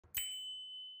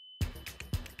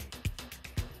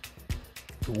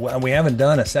we haven't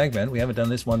done a segment. We haven't done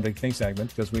this one big thing segment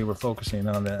because we were focusing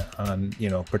on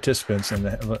participants in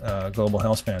the Global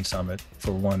Health Span Summit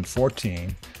for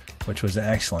 114, which was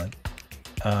excellent.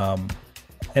 Um,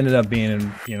 Ended up being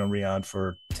in Riyadh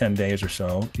for 10 days or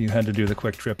so. You had to do the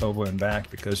quick trip over and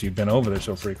back because you'd been over there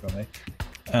so frequently.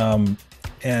 Um,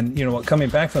 and coming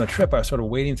back from the trip, I was sort of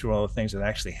wading through all the things that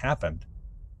actually happened.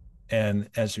 And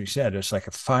as we said, it's like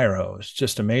a fire hose,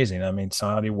 just amazing. I mean,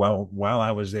 Saudi, while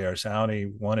I was there, Saudi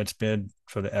won its bid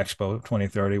for the Expo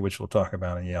 2030, which we'll talk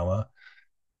about in Yella.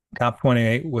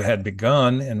 COP28 had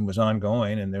begun and was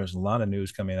ongoing, and there was a lot of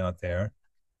news coming out there.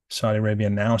 Saudi Arabia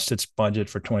announced its budget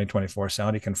for 2024.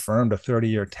 Saudi confirmed a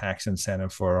 30-year tax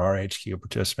incentive for RHQ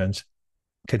participants.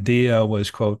 Qadiyah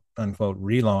was quote unquote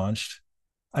relaunched.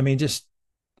 I mean, just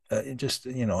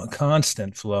a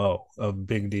constant flow of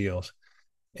big deals.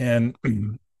 And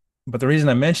but the reason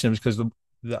I mentioned it was because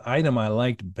the item I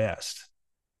liked best,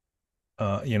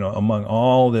 among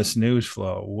all this news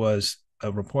flow, was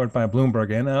a report by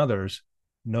Bloomberg and others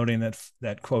noting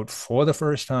that quote, for the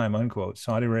first time, unquote,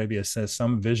 Saudi Arabia says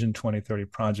some Vision 2030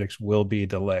 projects will be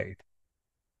delayed,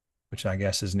 which I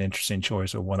guess is an interesting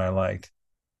choice of what I liked.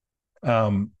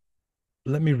 Um,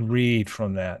 Let me read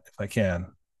from that if I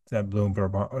can, that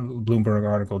Bloomberg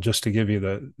article, just to give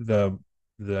you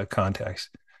the context.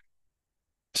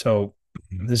 So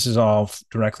this is all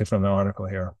directly from the article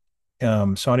here.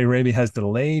 Saudi Arabia has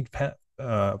delayed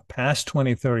past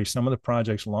 2030 some of the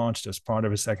projects launched as part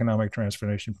of its economic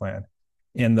transformation plan.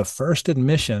 In the first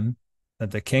admission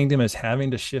that the kingdom is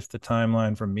having to shift the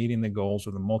timeline for meeting the goals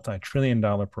of the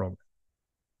multi-trillion-dollar program.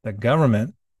 The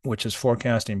government, which is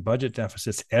forecasting budget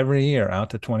deficits every year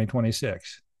out to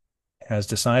 2026, has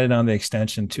decided on the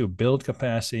extension to build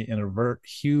capacity and avert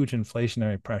huge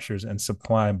inflationary pressures and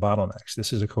supply bottlenecks.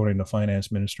 This is according to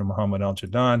Finance Minister Mohammed Al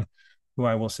Jadaan, who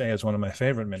I will say is one of my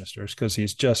favorite ministers because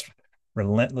he's just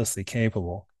relentlessly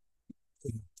capable.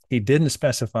 He didn't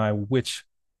specify which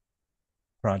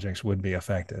projects would be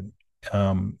affected.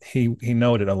 He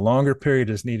noted a longer period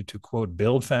is needed to, quote,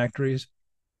 build factories,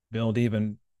 build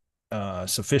even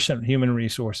sufficient human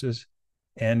resources,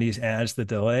 and he adds the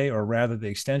delay, or rather the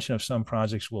extension of some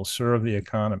projects, will serve the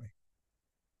economy.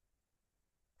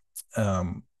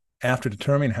 Um, After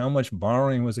determining how much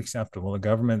borrowing was acceptable, the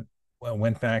government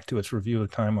went back to its review of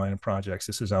the timeline of projects.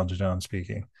 This is Al Jadaan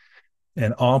speaking.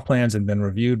 And all plans had been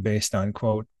reviewed based on,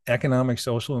 quote, economic,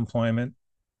 social, employment,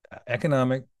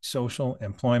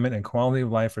 and quality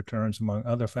of life returns, among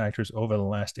other factors, over the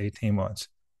last 18 months.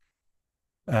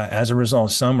 As a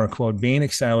result, some are, quote, being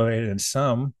accelerated, and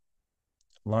some,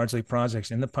 largely projects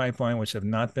in the pipeline which have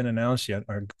not been announced yet,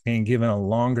 are being given a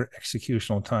longer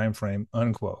executional time frame,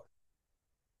 unquote.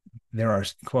 There are,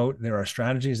 quote, there are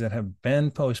strategies that have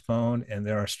been postponed, and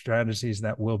there are strategies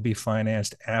that will be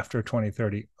financed after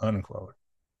 2030, unquote.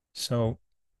 So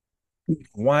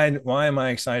why am I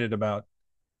excited about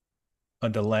a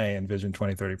delay in Vision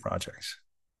 2030 projects?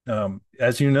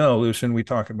 As you know, Lucian, we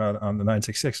talked about on the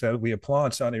 966 that we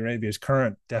applaud Saudi Arabia's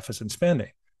current deficit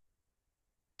spending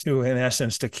to, in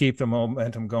essence, to keep the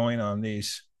momentum going on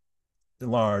these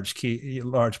large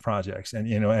projects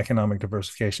and economic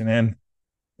diversification.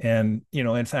 And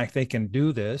in fact, they can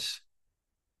do this.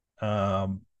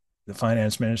 The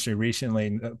finance ministry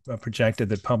recently projected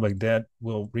that public debt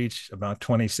will reach about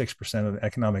 26% of the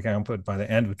economic output by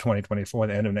the end of 2024,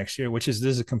 the end of next year, this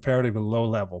is a comparatively low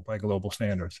level by global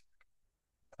standards.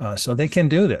 So they can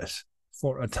do this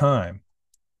for a time,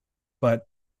 but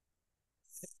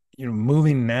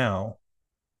moving now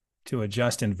to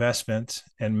adjust investments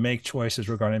and make choices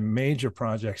regarding major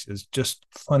projects is just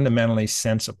fundamentally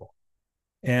sensible.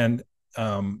 And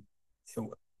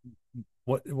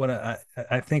what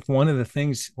I think one of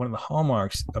the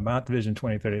hallmarks about the Vision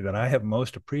 2030 that I have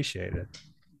most appreciated,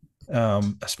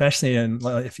 especially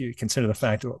if you consider the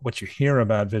fact that what you hear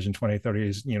about Vision 2030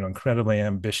 is incredibly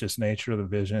ambitious nature of the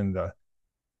vision, the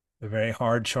very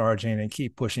hard charging and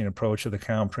keep pushing approach of the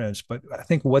Crown Prince. But I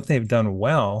think what they've done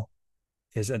well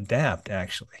is adapt,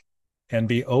 actually, and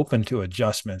be open to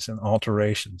adjustments and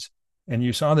alterations. And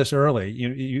you saw this early.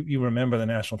 You remember the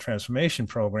National Transformation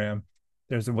Program.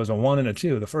 There was a 1 and a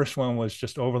 2. The first one was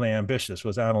just overly ambitious,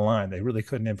 was out of line. They really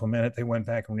couldn't implement it. They went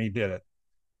back and redid it.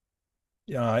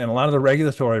 And a lot of the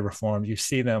regulatory reforms, you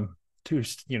see them two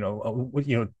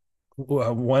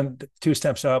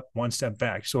steps up, one step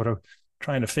back, sort of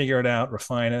trying to figure it out,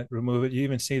 refine it, remove it. You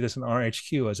even see this in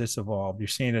RHQ as it's evolved. You're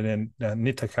seeing it in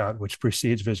Nitakat, which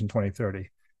precedes Vision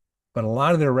 2030. But a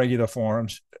lot of their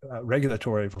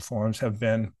regulatory reforms have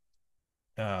been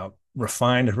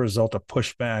refined as a result of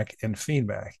pushback and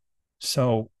feedback.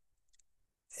 So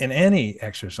in any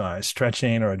exercise,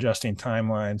 stretching or adjusting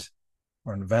timelines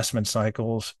or investment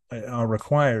cycles are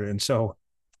required. And so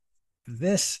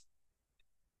this,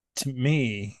 to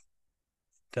me,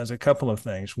 does a couple of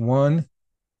things. One,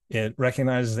 it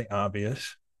recognizes the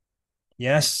obvious.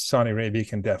 Yes, Saudi Arabia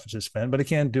can deficit spend, but it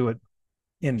can't do it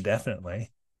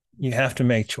indefinitely. You have to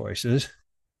make choices.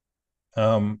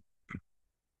 Um,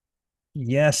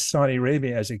 yes, Saudi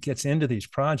Arabia, as it gets into these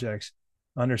projects,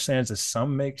 understands that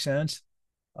some make sense,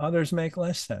 others make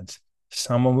less sense.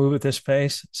 Some will move at this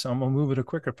pace, some will move at a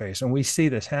quicker pace. And we see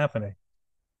this happening.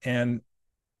 And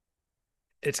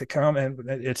it's a comment,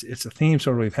 it's a theme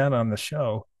sort of we've had on the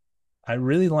show. I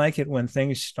really like it when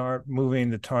things start moving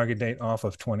the target date off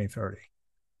of 2030,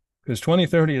 because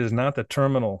 2030 is not the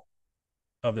terminal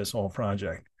of this whole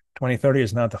project. 2030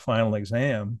 is not the final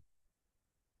exam.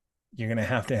 You're going to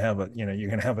have a, you're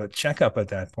going to have a checkup at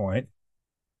that point.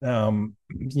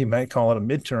 You might call it a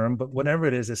midterm, but whatever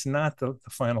it is, it's not the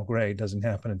final grade. Doesn't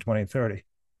happen in 2030.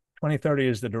 2030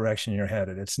 is the direction you're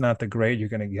headed. It's not the grade you're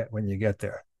going to get when you get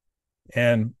there.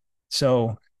 And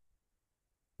so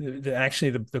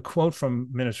actually the quote from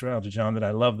Minister Al-Jajan that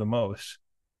I love the most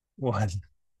was,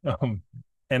 um,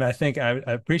 and I think I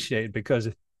appreciate it because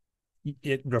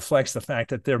it reflects the fact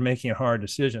that they're making hard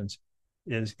decisions.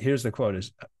 Is here's the quote: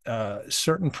 is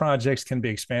certain projects can be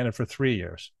expanded for 3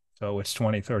 years, so it's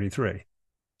 2033.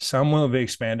 Some will be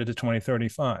expanded to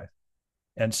 2035,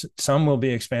 and some will be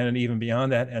expanded even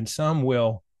beyond that, and some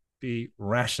will be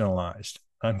rationalized.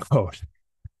 Unquote.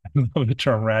 I love the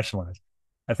term rationalized.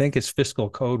 I think it's fiscal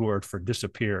code word for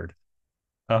disappeared.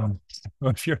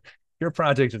 If your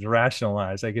project is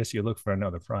rationalized, I guess you look for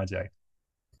another project.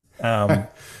 Um,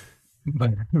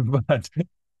 but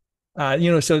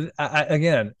so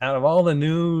again, out of all the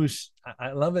news,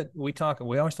 I love it. We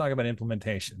always talk about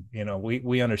implementation.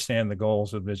 We understand the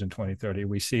goals of Vision 2030.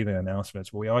 We see the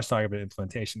announcements, but we always talk about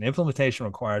implementation. Implementation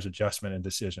requires adjustment and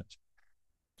decisions.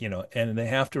 And they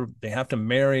have to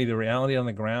marry the reality on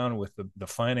the ground with the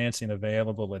financing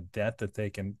available, the debt that they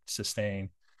can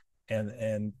sustain,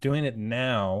 and doing it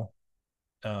now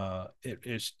it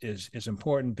is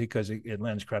important because it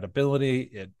lends credibility.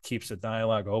 It keeps the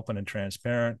dialogue open and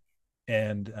transparent.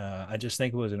 And I just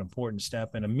think it was an important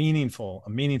step and a meaningful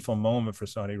moment for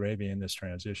Saudi Arabia in this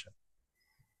transition.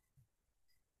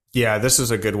 Yeah, this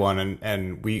is a good one,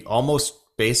 and we almost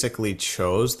basically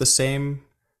chose the same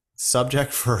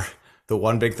subject for the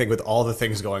one big thing with all the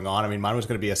things going on. I mean, mine was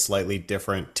going to be a slightly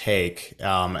different take,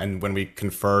 and when we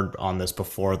conferred on this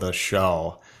before the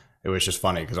show, it was just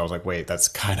funny because I was like, wait, that's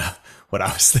kind of what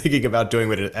I was thinking about doing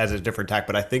with it as a different tack.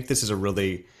 But I think this is a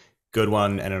really good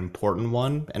one and an important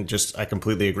one, and just I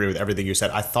completely agree with everything you said.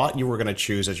 I thought you were going to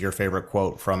choose as your favorite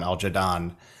quote from Al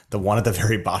Jadaan the one at the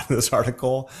very bottom of this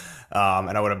article.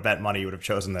 And I would have bet money you would have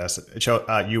chosen this.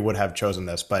 You would have chosen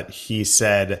this, but he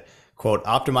said, quote,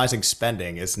 optimizing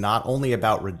spending is not only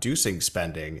about reducing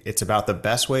spending, it's about the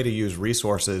best way to use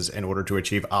resources in order to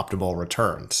achieve optimal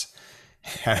returns.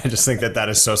 And I just think that that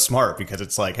is so smart because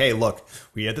it's like, hey, look,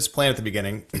 we had this plan at the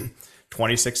beginning,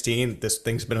 2016. This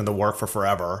thing's been in the work for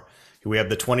forever. We have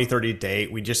the 2030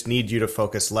 date. We just need you to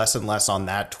focus less and less on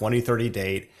that 2030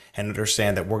 date and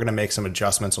understand that we're going to make some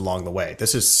adjustments along the way.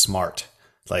 This is smart,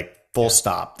 like full Yeah.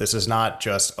 stop. This is not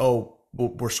just, oh,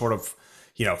 we're sort of,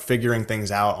 figuring things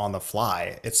out on the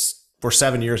fly. We're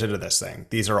 7 years into this thing.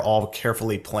 These are all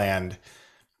carefully planned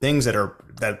things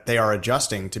that they are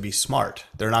adjusting to be smart.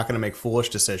 They're not going to make foolish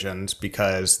decisions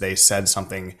because they said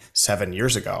something 7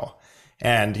 years ago.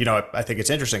 And, I think it's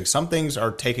interesting. Some things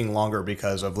are taking longer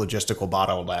because of logistical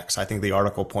bottlenecks. I think the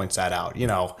article points that out.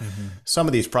 Mm-hmm. Some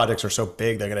of these projects are so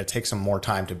big, they're going to take some more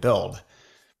time to build.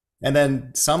 And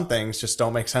then some things just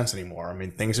don't make sense anymore. I mean,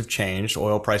 things have changed.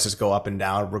 Oil prices go up and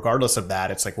down. Regardless of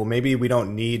that, it's like, well, maybe we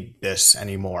don't need this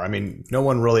anymore. I mean, no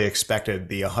one really expected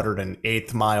the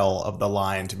 108th mile of the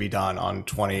line to be done on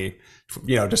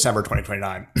December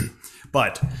 2029.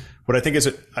 But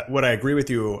what I agree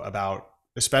with you about,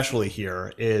 especially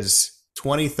here, is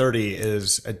 2030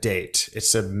 is a date.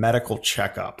 It's a medical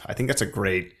checkup. I think that's a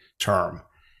great term.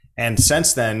 And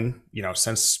since then,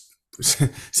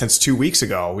 since 2 weeks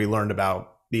ago, we learned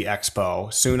about the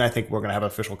expo. Soon, I think we're going to have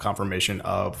official confirmation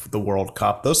of the World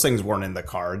Cup. Those things weren't in the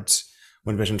cards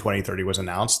when Vision 2030 was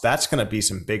announced. That's going to be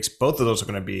both of those are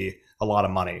going to be a lot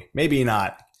of money. Maybe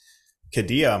not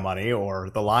Qiddiya money or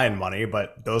the Lion money,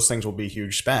 but those things will be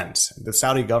huge spends. The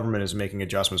Saudi government is making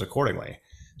adjustments accordingly.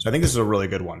 So I think this is a really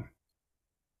good one.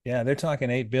 Yeah, they're talking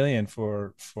 8 billion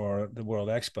for the World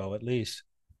Expo at least.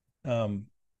 Um,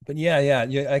 but yeah,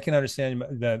 I can understand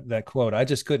that quote. I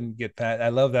just couldn't get past. I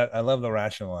love that. I love the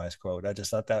rationalized quote. I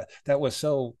just thought that was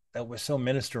so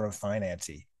Minister of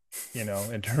Financy,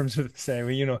 in terms of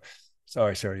saying, well,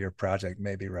 sorry, sir, your project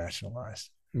may be rationalized.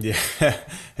 Yeah. Hey,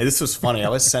 this was funny. I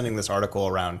was sending this article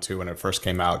around too when it first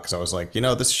came out because I was like,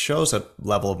 this shows a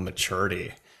level of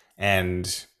maturity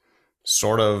and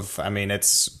sort of, I mean,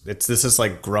 this is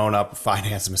like grown up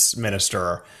finance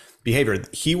minister behavior.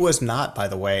 He was not, by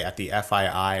the way, at the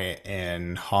FII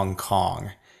in Hong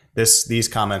Kong. These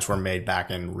comments were made back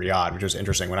in Riyadh, which was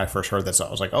interesting. When I first heard this, I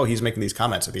was like, oh, he's making these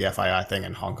comments at the FII thing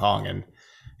in Hong Kong. And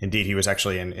indeed, he was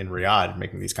actually in Riyadh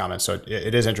making these comments. So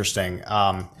it is interesting.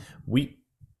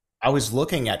 I was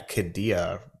looking at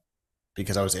Qiddiya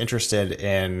because I was interested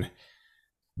in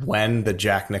when the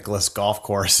Jack Nicklaus golf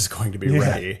course is going to be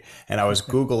ready. And I was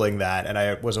Googling that, and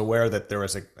I was aware that there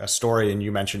was a story, and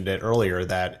you mentioned it earlier,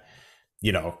 that,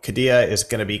 Qiddiya is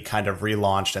going to be kind of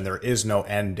relaunched and there is no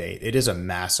end date. It is a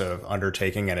massive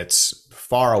undertaking and it's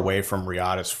far away from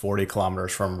Riyadh. It's 40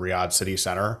 kilometers from Riyadh city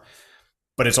center.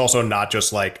 But it's also not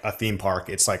just like a theme park.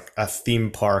 It's like a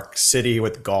theme park city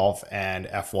with golf and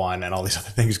F1 and all these other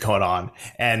things going on,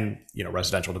 and,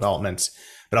 residential developments.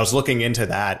 But I was looking into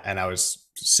that and I was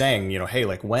saying, hey,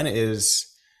 like, when is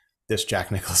this Jack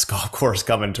Nicklaus golf course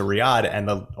coming to Riyadh? And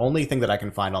the only thing that I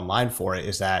can find online for it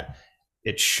is that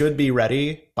it should be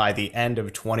ready by the end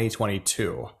of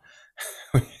 2022,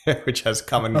 which has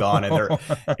come and gone, and there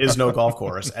is no golf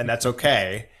course, and that's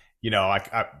okay.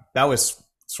 That was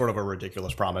sort of a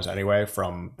ridiculous promise anyway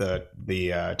from the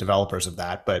developers of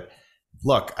that. But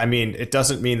look, I mean, it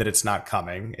doesn't mean that it's not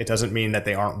coming. It doesn't mean that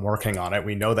they aren't working on it.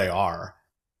 We know they are.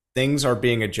 Things are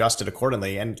being adjusted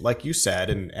accordingly. And like you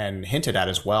said, and hinted at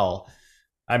as well,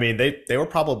 I mean, they were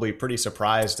probably pretty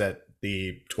surprised that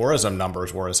the tourism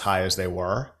numbers were as high as they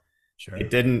were. Sure. It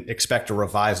didn't expect to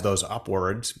revise those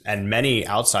upwards. And many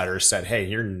outsiders said, hey,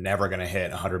 you're never going to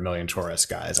hit 100 million tourists,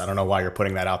 guys. I don't know why you're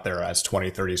putting that out there as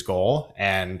 2030's goal.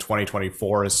 And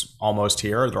 2024 is almost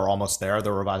here. They're almost there.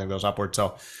 They're revising those upwards.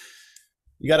 So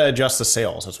you got to adjust the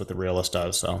sails. That's what the realist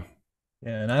does. So.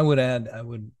 Yeah, and I would add,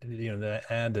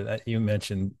 add that you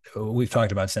mentioned, we've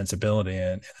talked about sensibility,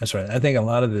 and that's right. I think a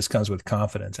lot of this comes with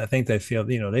confidence. I think they feel,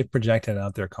 they've projected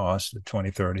out their costs to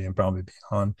 2030 and probably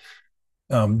beyond.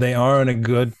 They are in a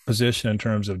good position in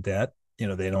terms of debt.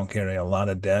 They don't carry a lot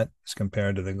of debt as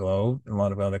compared to the globe, a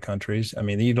lot of other countries. I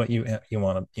mean, you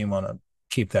want to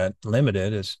keep that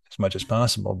limited as much as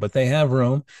possible, but they have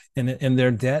room, and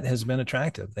their debt has been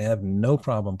attractive. They have no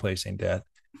problem placing debt,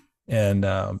 and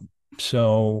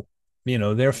so,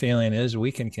 their feeling is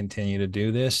we can continue to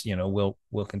do this.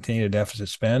 We'll continue to deficit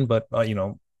spend, but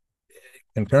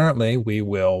concurrently we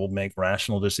will make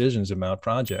rational decisions about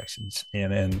projects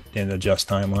and adjust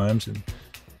timelines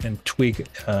and tweak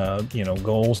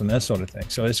goals and that sort of thing.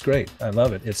 So it's great. I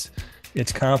love it.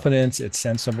 It's confidence. It's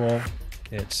sensible.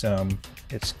 It's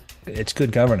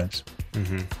good governance.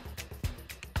 Mm-hmm.